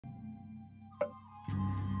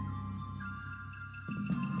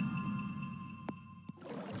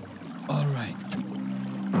right.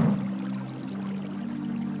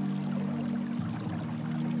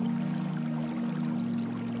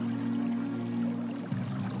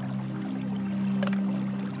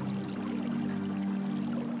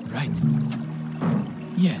 Right.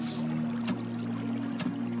 Yes.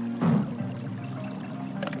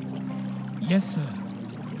 Yes, sir.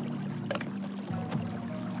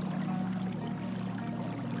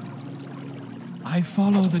 I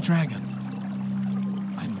follow the dragon.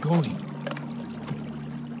 I'm going.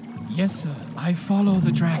 Yes, sir. I follow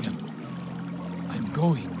the dragon. I'm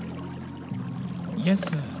going. Yes,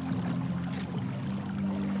 sir.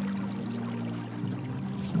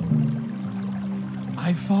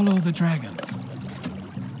 I follow the dragon.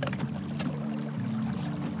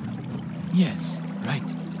 Yes,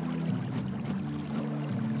 right.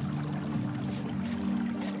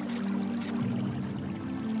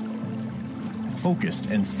 Focused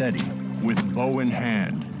and steady, with bow in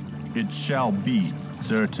hand. It shall be,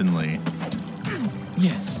 certainly.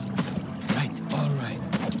 Yes, right, all right,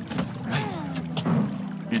 right.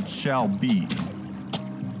 It shall be,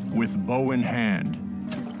 with bow in hand.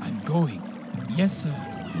 I'm going. Yes, sir.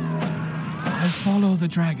 I follow the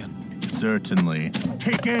dragon. Certainly.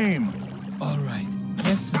 Take aim! All right.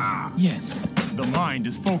 Yes, sir. Yes. The mind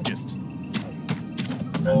is focused.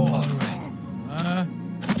 All right.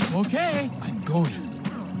 Okay. I'm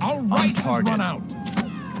going. Our rice has run out.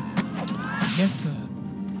 Yes, sir.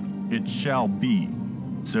 It shall be.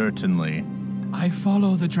 Certainly. I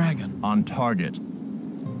follow the dragon. On target.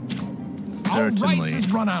 Our rice Certainly.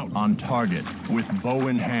 has run out. On target, with bow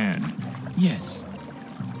in hand. Yes.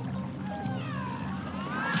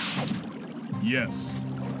 Yes.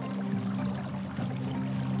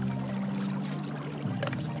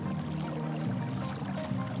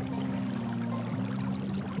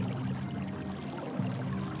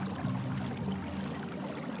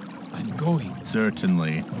 I'm going.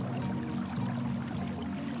 Certainly.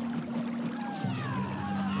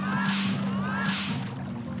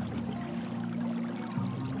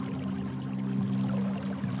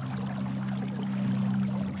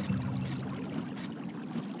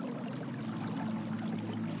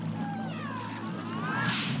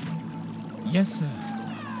 Yes, sir.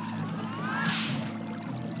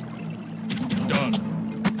 Done.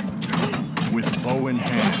 With bow in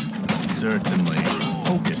hand. Certainly.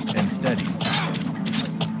 Focused and steady.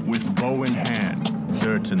 With bow in hand.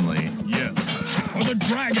 Certainly. Yes. For the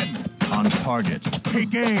dragon. On target.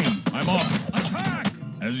 Take aim! I'm off. Attack!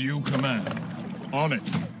 As you command. On it.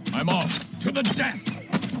 I'm off. To the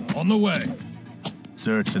death. On the way.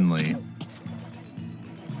 Certainly.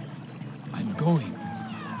 I'm going.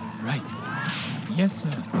 Right. Yes,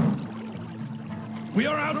 sir. We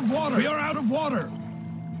are out of water. We are out of water.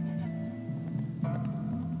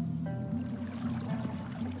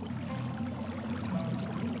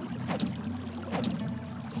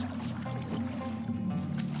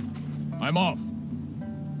 I'm off.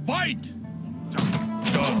 Fight!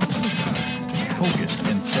 Done. Focused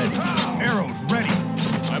and steady. Arrows ready.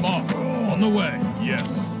 I'm off. On the way.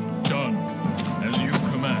 Yes. Done. As you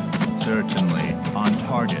command. Certainly. On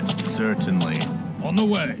target. Certainly. On the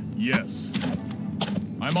way. Yes.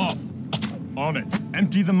 I'm off. On it.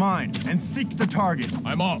 Empty the mine and seek the target.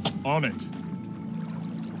 I'm off. On it.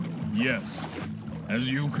 Yes.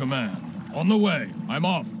 As you command. On the way. I'm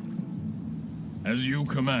off. As you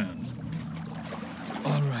command.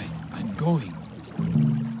 All right. I'm going.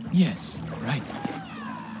 Yes, right.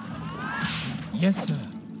 Yes, sir.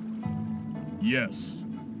 Yes.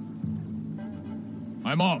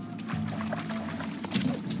 I'm off.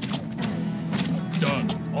 Done.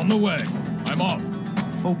 On the way. I'm off.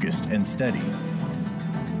 Focused and steady.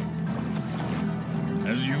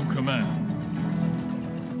 As you command.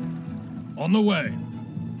 On the way.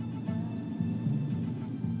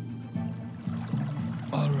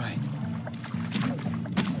 All right.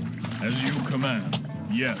 As you command.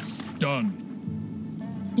 Yes. Done.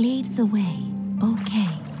 Lead the way. Okay.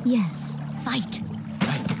 Yes. Fight.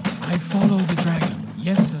 Right. I follow the dragon.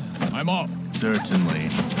 Yes, sir. I'm off. Certainly.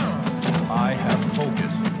 I have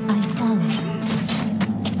focus. I follow.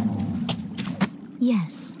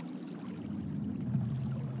 Yes.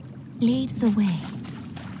 Lead the way.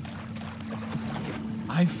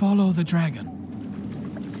 I follow the dragon.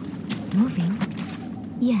 Moving.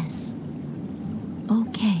 Yes.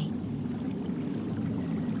 Okay.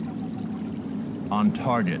 On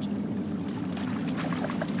target.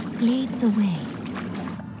 Lead the way.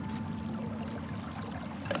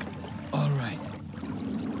 All right.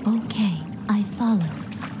 Okay. I follow.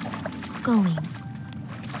 Going.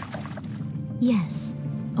 Yes.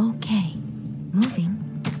 Okay. Moving.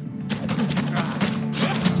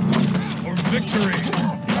 For victory.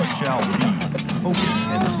 It shall be. Focused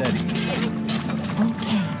and steady.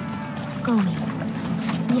 Okay. Going.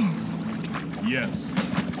 Yes. Yes.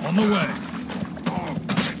 On the way.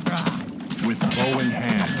 With bow in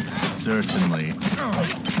hand. Certainly.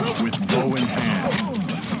 With bow in hand.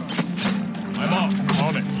 I'm off.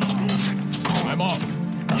 On it. I'm off.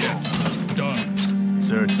 Yes. Done.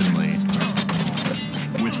 Certainly.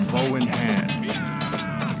 With bow in hand.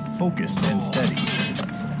 Focused and steady.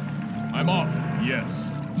 I'm off. Yes.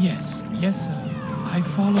 Yes, yes, sir. I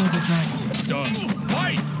follow the dragon. Done.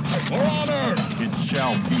 Fight! For honor! It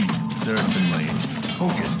shall be. Certainly.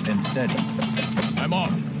 Focused and steady. I'm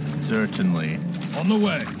off. Certainly. On the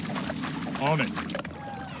way. On it.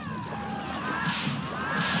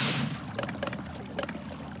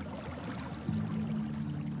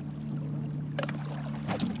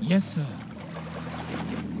 Yes, sir.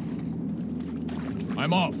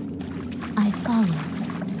 I'm off. I follow.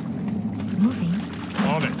 Moving.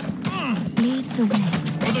 On it. Lead the way.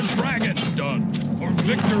 For the dragon. Done. For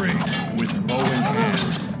victory. With bow in hand.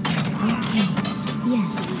 Okay.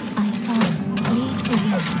 Yes. I follow. Lead the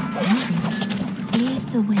way. Moving. Lead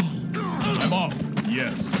the way. I'm off.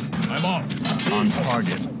 Yes. I'm off. On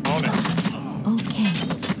target. On it. Okay.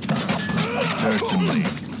 Certainly.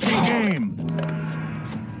 Take aim.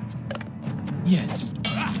 Yes.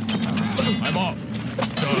 I'm off.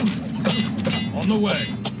 Done. On the way.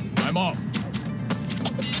 I'm off.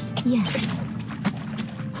 Yes.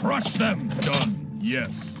 Crush them. Done.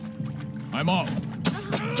 Yes. I'm off.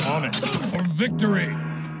 On it. For victory.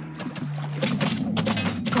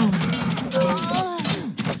 Going.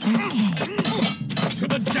 Okay. To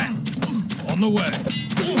the death. On the way.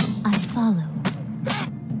 I follow.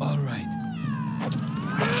 All right.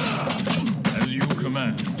 As you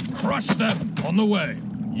command. Crush them. On the way.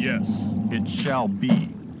 Yes. It shall be.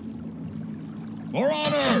 For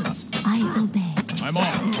honor. I obey. I'm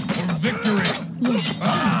off. For victory. Yes.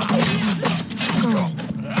 Going.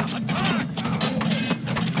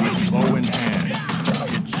 With bow in hand.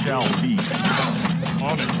 It shall be.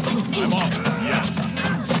 On it. I'm off. Yes.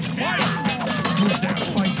 Fight! You dare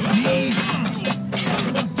fight me? To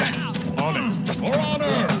the death. On it. For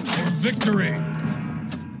honor. For victory.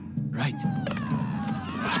 Right.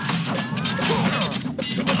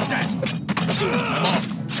 To the death. I'm off.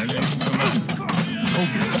 As you command.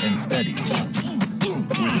 Focused and steady.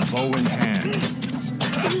 With bow in hand.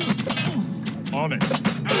 On it.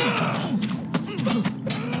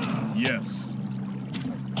 Yes.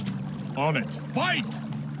 On it. Fight!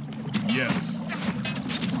 Yes.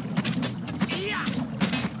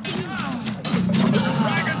 The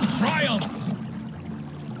dragon triumphs!